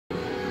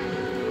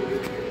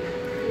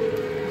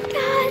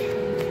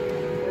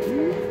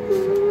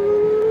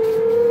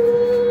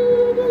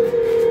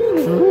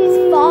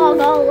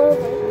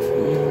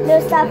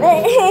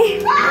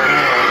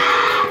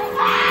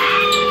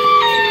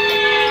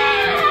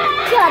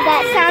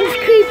That sounds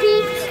creepy.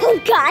 Oh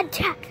God.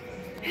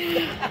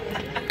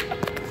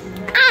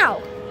 Ow.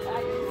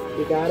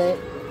 You got it?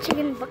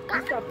 Chicken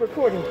bucket. Stop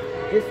recording.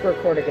 Just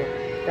record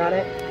again. Got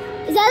it?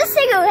 Is that a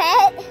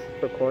cigarette?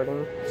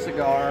 Recording.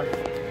 Cigar.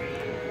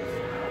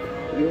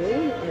 You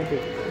really?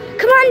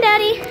 Come on,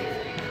 Daddy.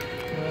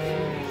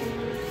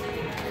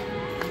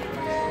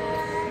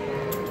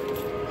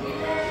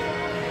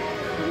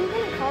 What are you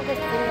gonna call this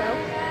video?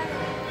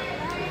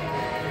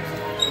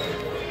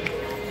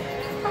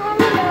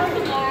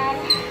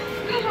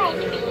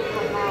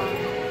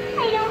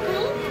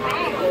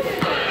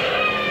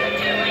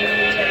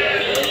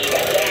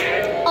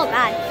 Oh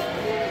God.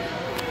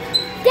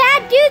 Dad,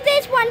 do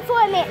this one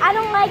for me. I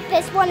don't like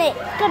this one. It's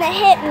gonna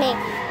hit me.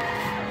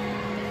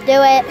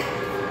 Do it.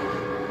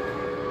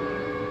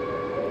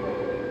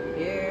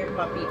 Here,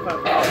 puppy.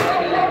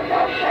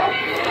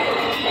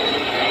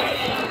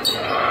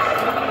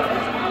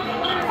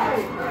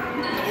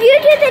 You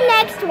do the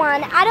next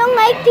one. I don't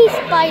like these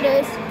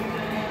spiders.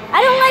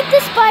 I don't like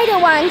the spider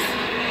ones.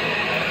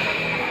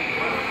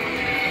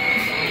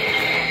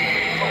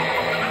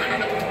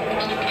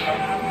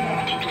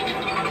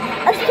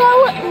 Let's go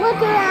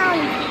look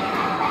around.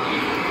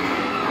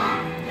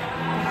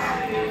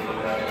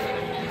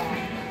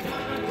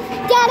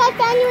 Dad, I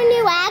found you a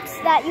new axe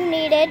that you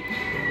needed.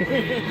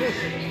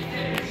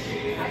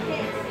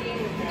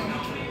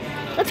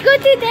 Let's go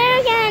through there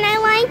again. I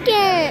like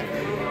it.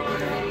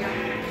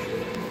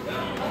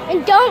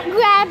 And don't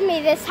grab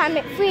me this time.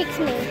 It freaks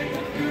me.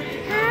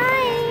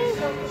 Hi.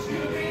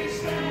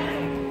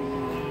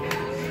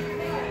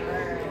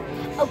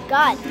 Oh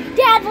God.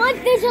 Dad, look,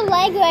 there's a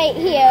leg right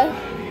here.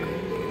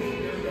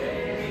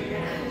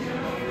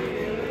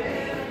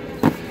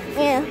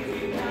 Yeah.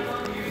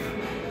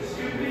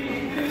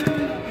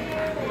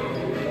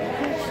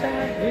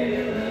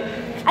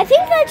 I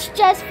think that's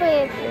just for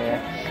you.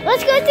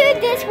 Let's go through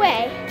it this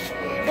way.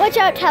 Watch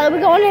out, Tyler.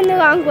 We're going in the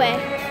wrong way.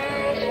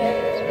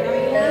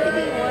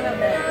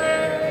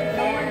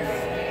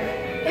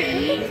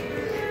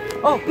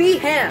 Oh, be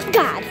him.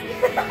 God.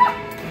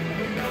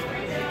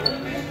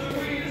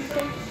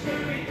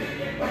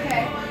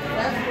 Okay,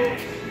 that's cool.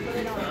 Put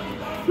it on.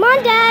 Come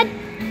on, Dad.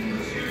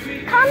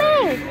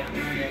 Coming.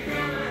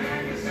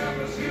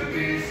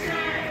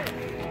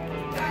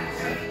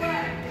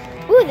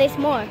 Ooh, there's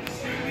more.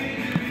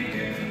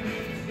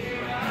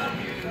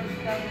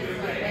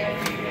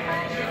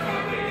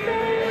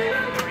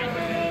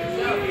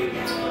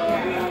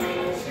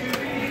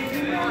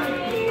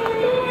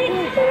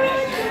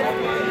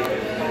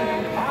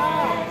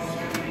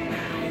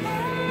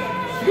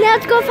 Now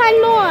let's go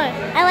find more.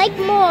 I like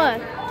more.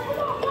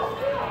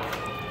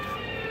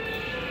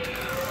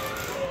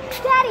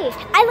 Daddy,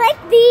 I like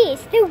these.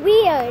 They're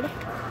weird.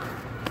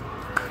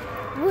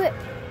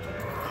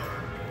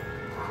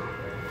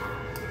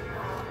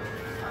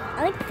 I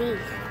like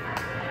these.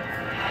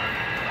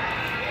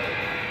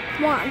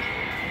 One.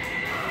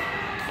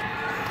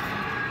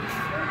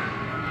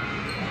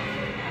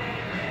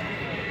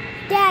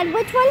 Dad,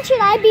 which one should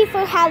I be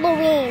for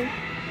Halloween?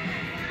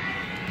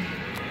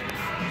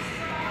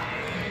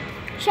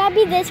 Should I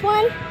be this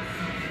one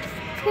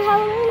for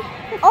Halloween?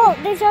 Oh,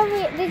 there's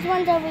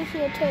ones over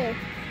here too.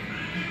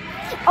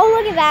 Oh,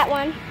 look at that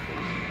one.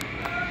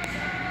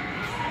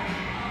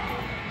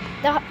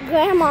 The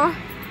grandma.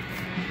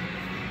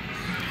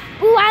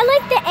 Ooh, I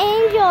like the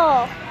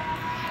angel.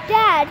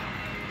 Dad.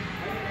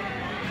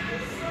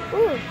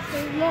 Ooh,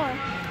 there's more.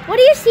 What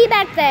do you see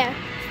back there?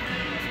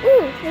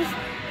 Ooh,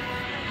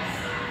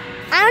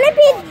 I want to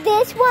be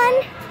this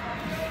one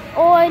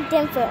or a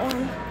different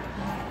one.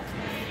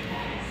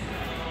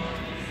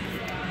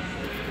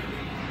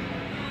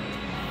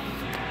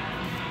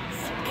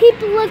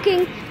 Keep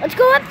looking. Let's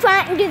go up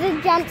front and do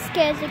the jump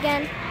scares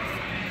again.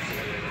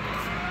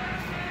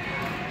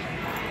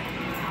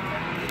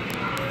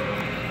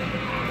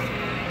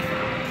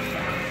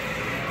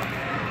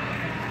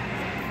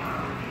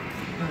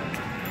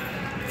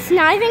 It's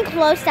not even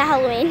close to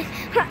Halloween.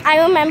 I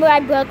remember I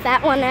broke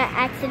that one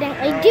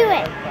accidentally. Do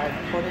it.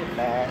 Put it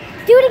back.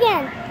 Do it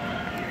again.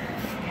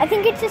 I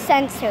think it's just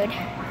censored.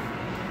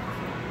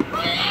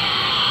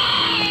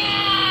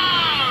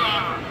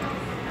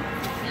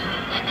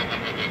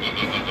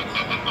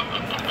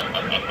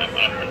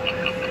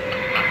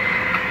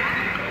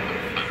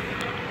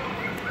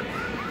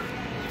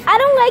 I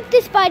don't like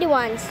the spider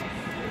ones.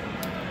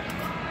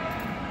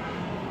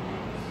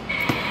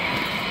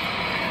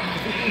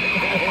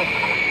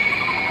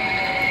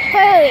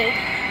 Hurry.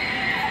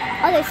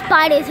 Oh, there's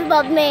spiders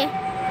above me.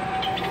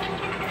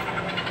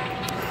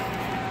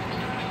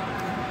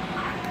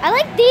 I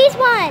like these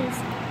ones.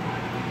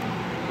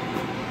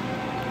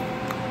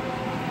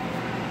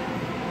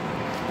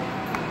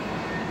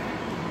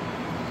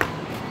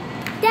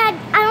 Dad,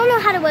 I don't know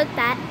how to work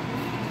that.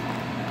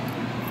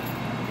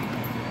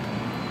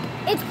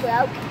 It's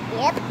broke.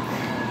 Yep.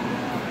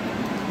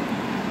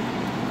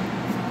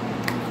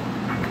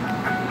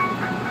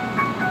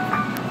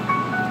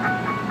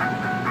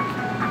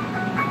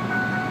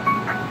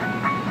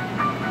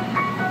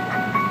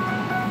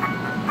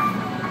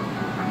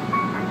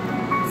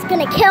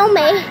 gonna kill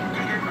me.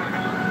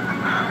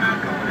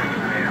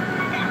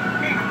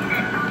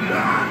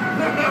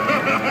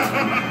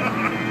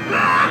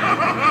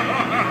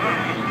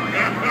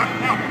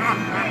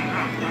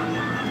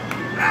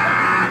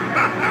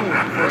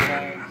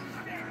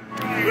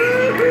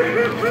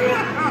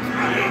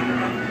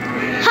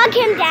 Hug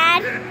him,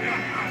 Dad.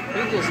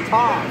 He just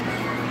talks.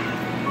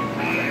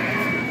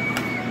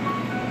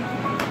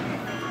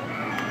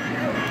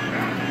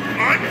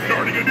 I'm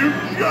starting a new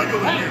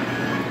juggling.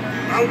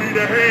 I'll need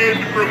a hand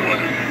from one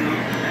of you.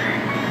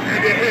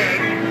 And a head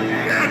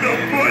and a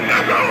foot.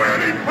 That's how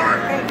any part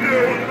will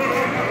do.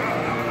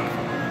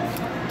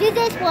 Do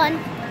this one.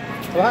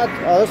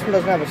 Oh, this one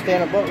doesn't have a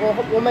stand-up, but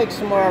we'll make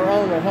some of our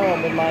own at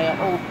home with my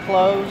old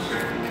clothes.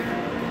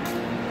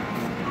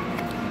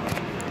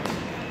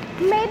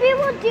 Maybe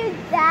we'll do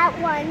that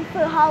one for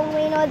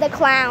Halloween or the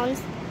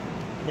clowns.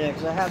 Yeah,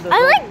 because I have those. I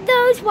like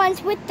those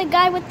ones with the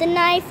guy with the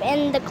knife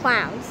and the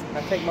clowns.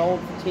 I take my old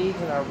fatigues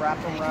and I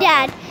wrap them around.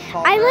 Dad,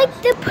 I like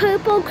the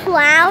purple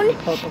clown,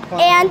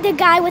 and the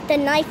guy with the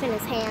knife in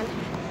his hand.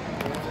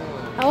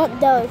 I want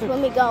those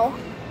when we go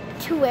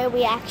to where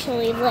we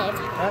actually live.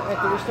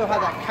 We still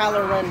have that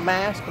Kylo Ren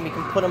mask, and we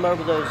can put them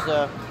over those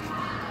the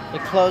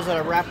clothes that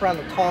I wrap around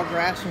the tall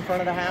grass in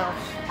front of the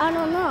house. I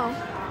don't know.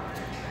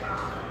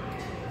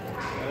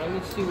 Let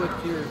me see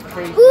what your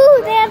crazy.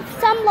 Ooh, they have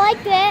some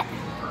like that.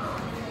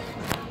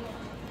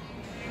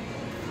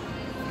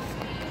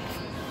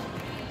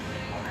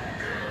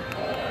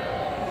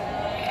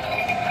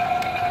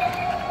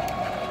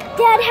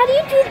 Dad, how do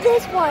you do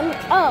this one?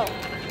 Oh.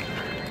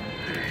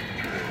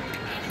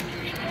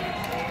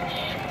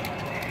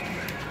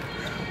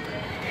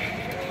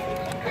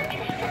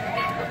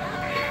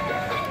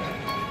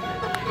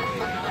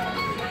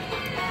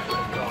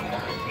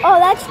 Oh,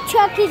 that's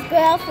Chucky's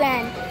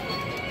girlfriend.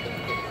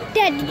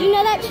 Dad, did you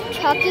know that's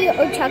Chucky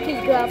or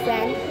Chucky's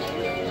girlfriend?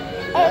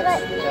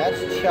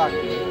 That's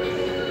Chucky.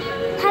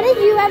 How did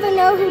you ever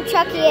know who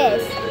Chucky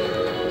is?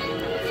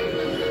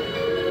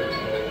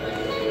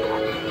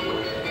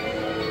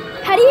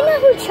 How do you know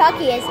who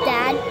Chucky is,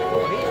 Dad?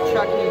 He's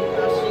Chucky.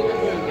 I've seen the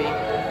movie.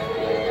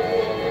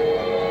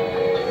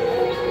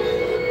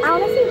 I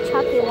want to see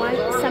Chucky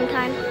once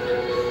sometime.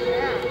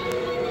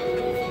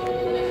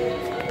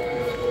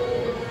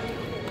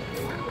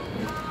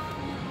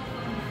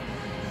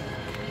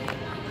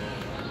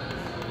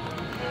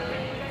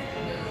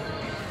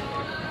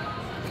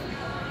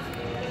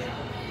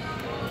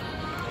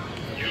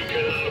 You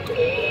can have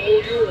all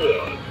you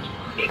want,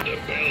 but the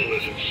bell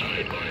is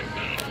inside my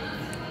mouth.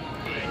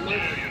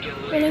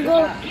 We're gonna go.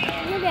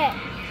 Look at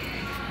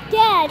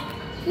Dad.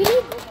 We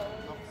need.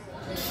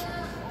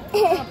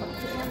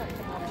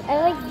 I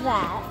like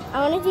that. I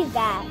want to do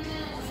that.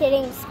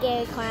 Sitting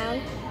scary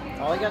clown.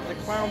 Oh, I got the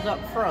clowns up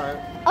front.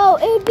 Oh,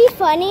 it would be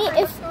funny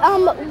if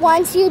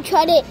once you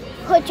try to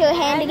put your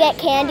hand to get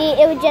candy,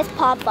 it would just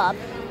pop up.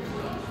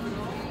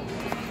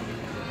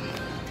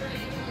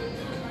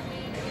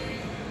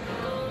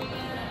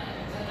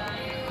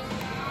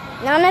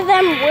 None of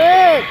them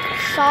work.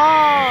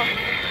 Saw.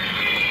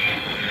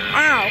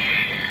 Ow.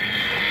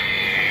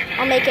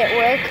 I'll make it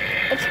work.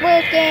 It's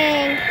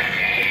working.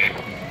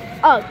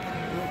 Oh.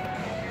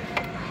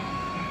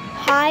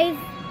 High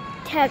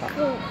tech.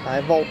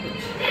 High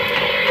voltage.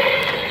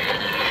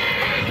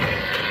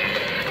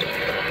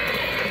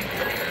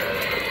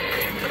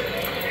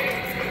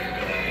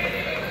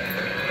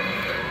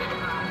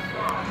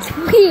 It's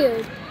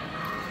weird.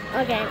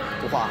 Okay.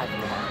 Why?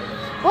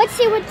 Let's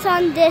see what's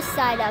on this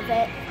side of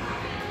it.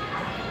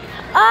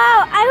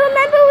 Oh, I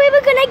remember we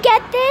were gonna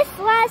get this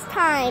last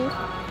time.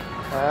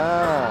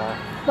 Oh.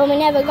 But we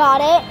never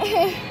got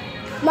it.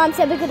 Mom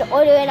said we could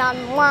order it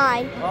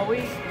online. Well,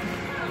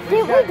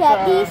 Did we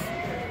get these?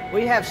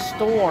 We have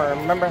Storm.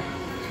 Remember,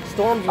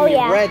 Storm's Oh, gonna be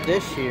yeah. red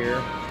this year.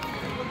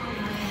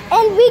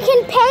 And we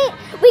can paint.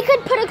 We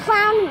could put a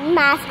clown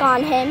mask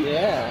on him.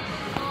 Yeah.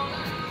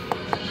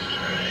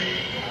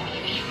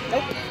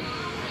 Nope.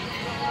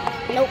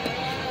 Nope.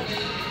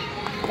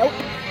 Nope.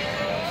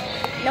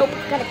 Nope.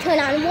 Gotta turn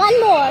on one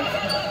more.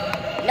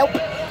 Nope.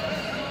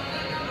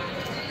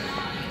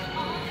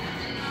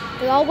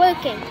 They're all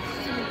working.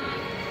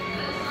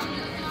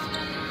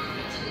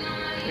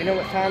 You know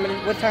what time it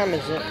is? What time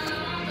is it?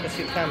 Let's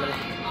see what time it is.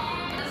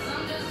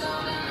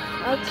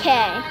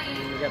 Okay.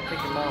 You gotta pick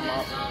your mom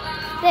up.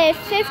 There's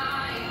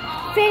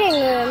fitting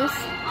rooms.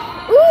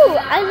 Ooh,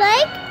 I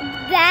like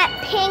that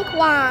pink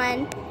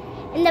one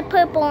and the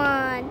purple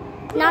one.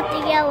 Not the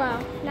yellow.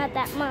 Not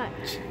that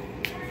much.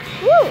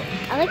 Ooh,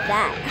 I like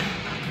that.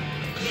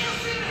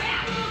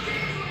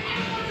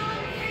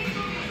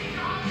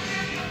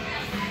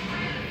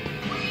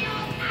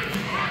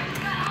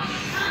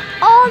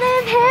 Oh, they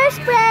have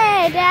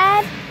hairspray,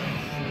 Dad.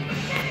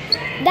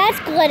 That's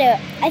glitter.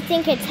 I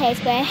think it's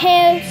hairspray.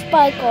 Hair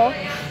sparkle.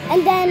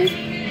 And then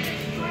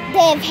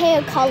they have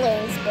hair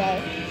coloring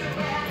spray.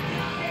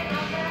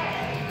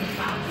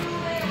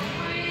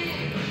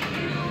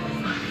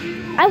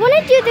 I want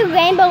to do the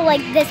rainbow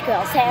like this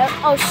girl's hair.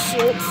 Oh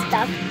shoot,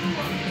 stuff.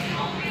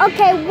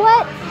 Okay,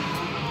 what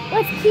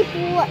Let's keep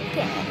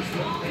looking.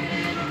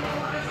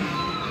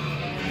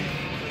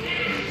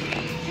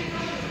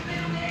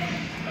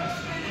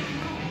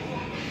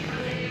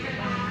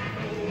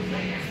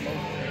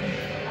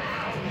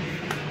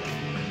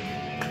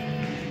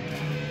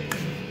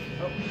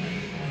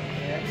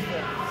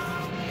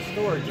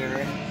 Storage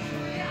area.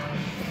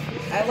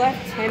 I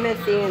left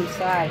Timothy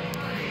inside.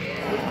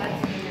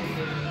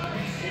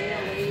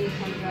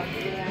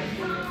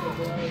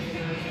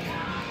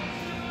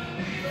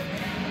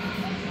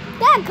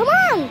 Dad, come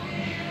on!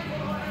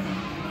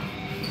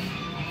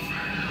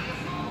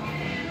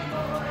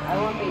 I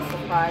won't be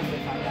surprised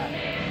if I got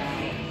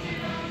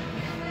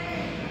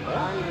out.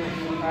 I'm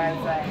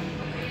surprised that.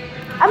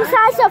 I'm a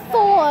size of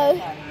 4.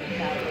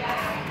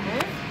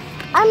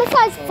 I'm a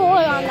size 4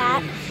 on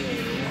that.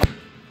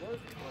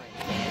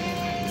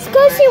 Let's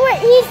go see what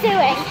he's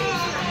doing.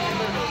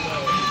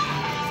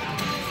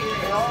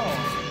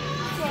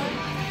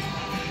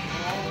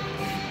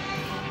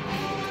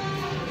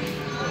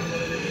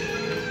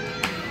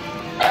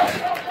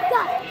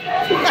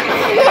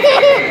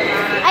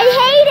 I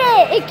hate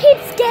it. It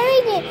keeps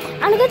scaring me.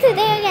 I'm gonna go through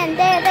there again.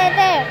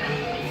 There.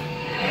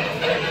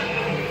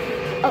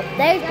 Oh,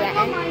 there's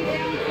Brenton.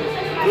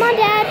 Come on,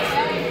 Dad.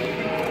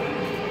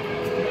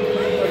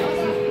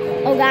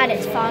 Oh God,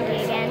 it's foggy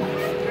again.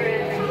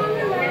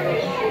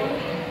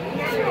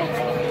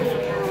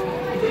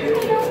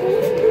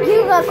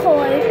 You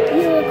record.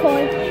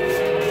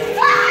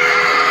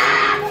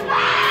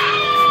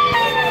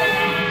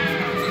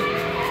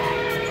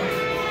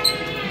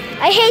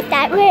 I hate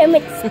that room.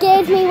 It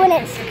scares me when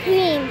it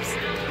screams.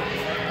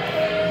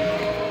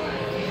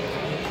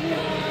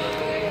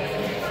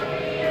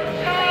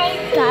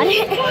 Got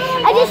it.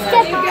 I just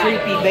stepped on it.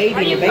 Creepy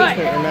baby in the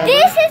basement, remember?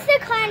 This is the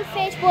clown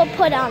face we'll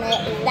put on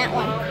it. That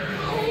one.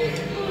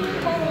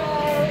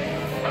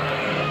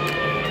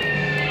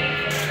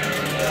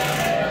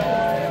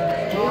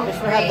 Wish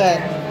we had that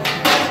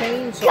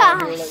chainsaw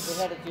Gosh. here like we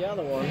had at the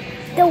other one.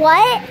 The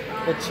what?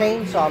 The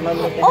chainsaw,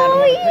 remember that they had Oh on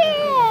the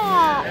yeah.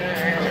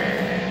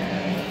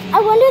 I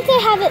wonder if they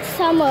have it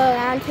somewhere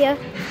around here.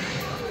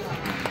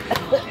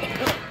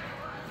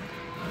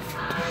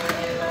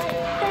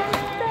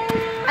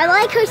 I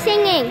like her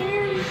singing.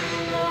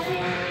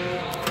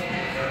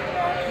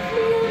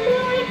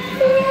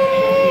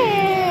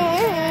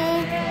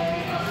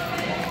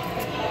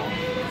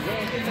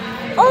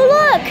 Oh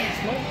look!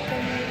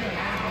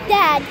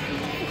 Dad,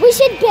 we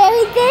should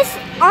bury this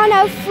on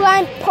our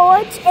front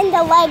porch in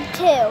the leg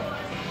too.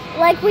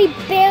 Like we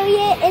bury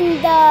it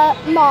in the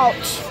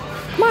mulch.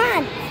 Come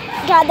on.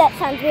 God, that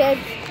sounds weird.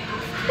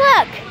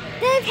 Look,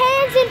 there's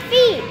hands and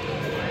feet.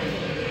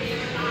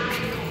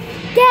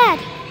 Dad.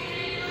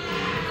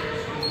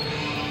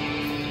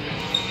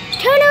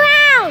 Turn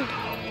around.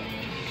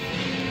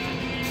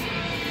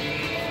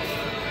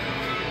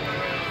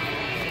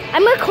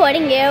 I'm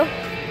recording you.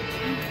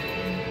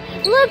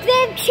 Look,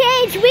 they've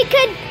changed.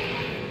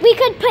 We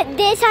could put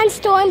this on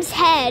Storm's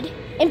head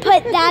and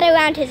put that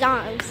around his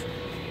arms.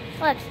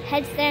 Look,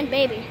 headstand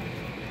baby.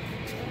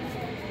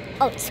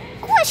 Oh, it's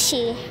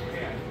squishy.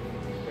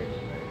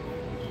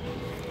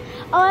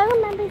 Oh, I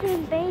remember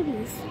these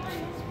babies.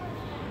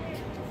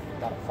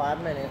 About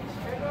 5 minutes.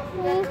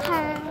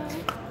 Okay.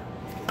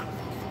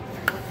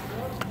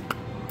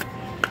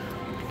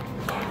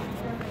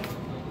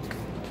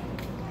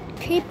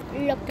 Keep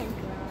looking.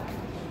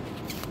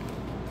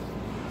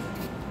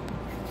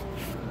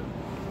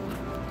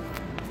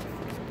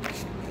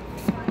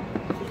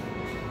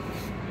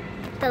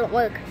 Doesn't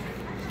work.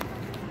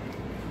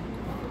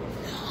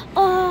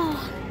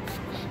 Oh,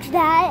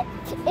 that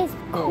is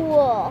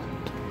cool.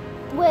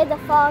 Where the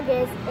fog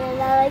is,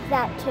 and I like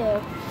that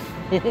too.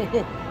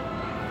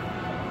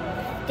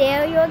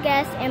 Dare your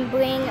guests and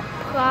bring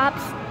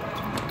props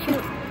to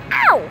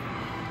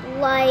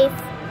life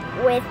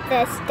with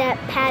the step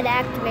pad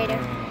activator.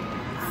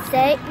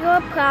 Set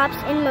your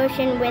props in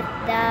motion with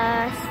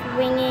the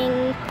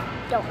swinging,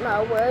 don't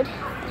know a word.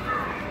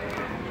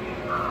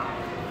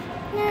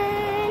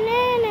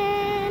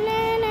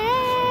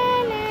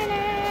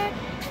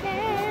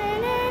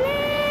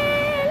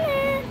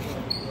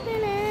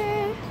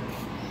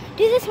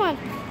 Do this one.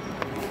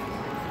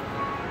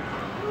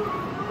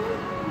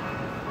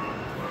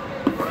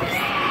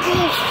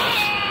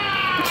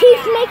 It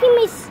keeps making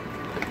me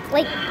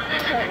like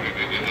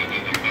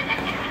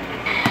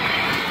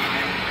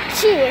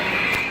cheer.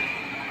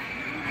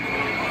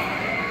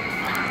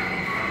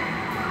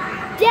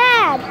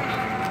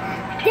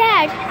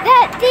 Dad,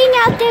 that thing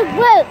out there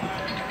broke.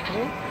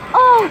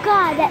 Oh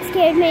God, that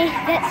scared me.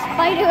 That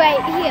spider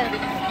right here.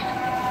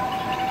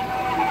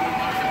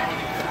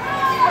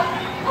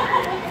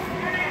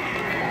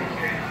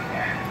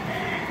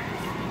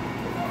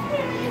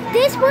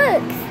 This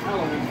works.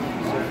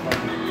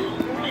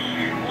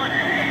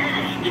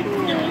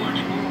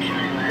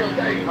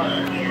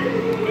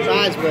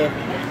 Size will.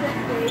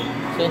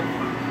 See?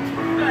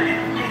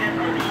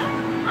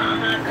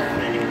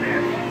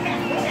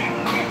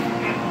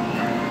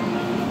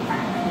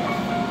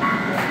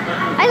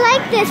 I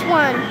like this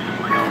one.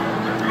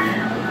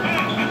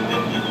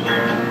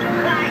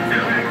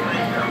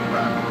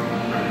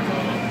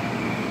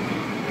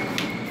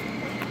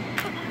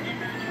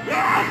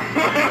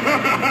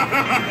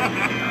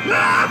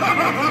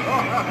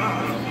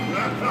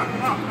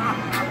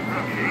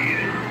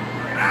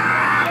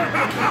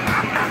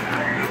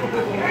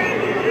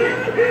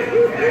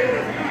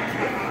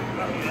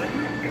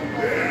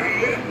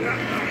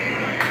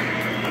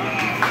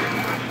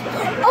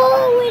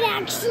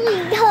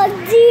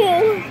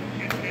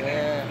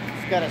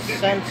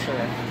 sensor.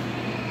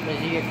 As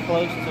you get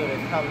close to it,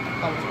 it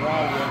comes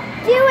around you.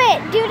 Do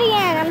it! Do it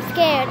again. I'm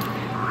scared.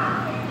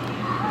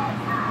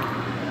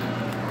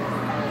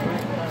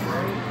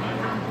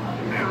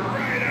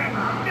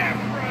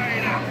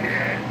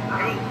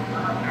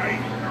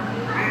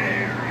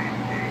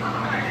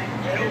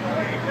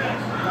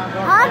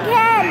 Hug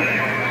him!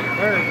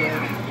 Very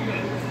good.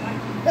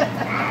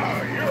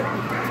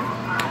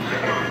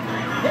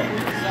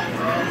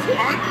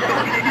 I'm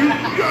starting to do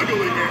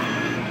juggling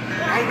it.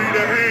 I'll need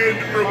a hand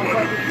from one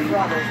of you.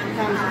 Brothers, he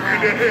comes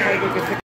around. And a hand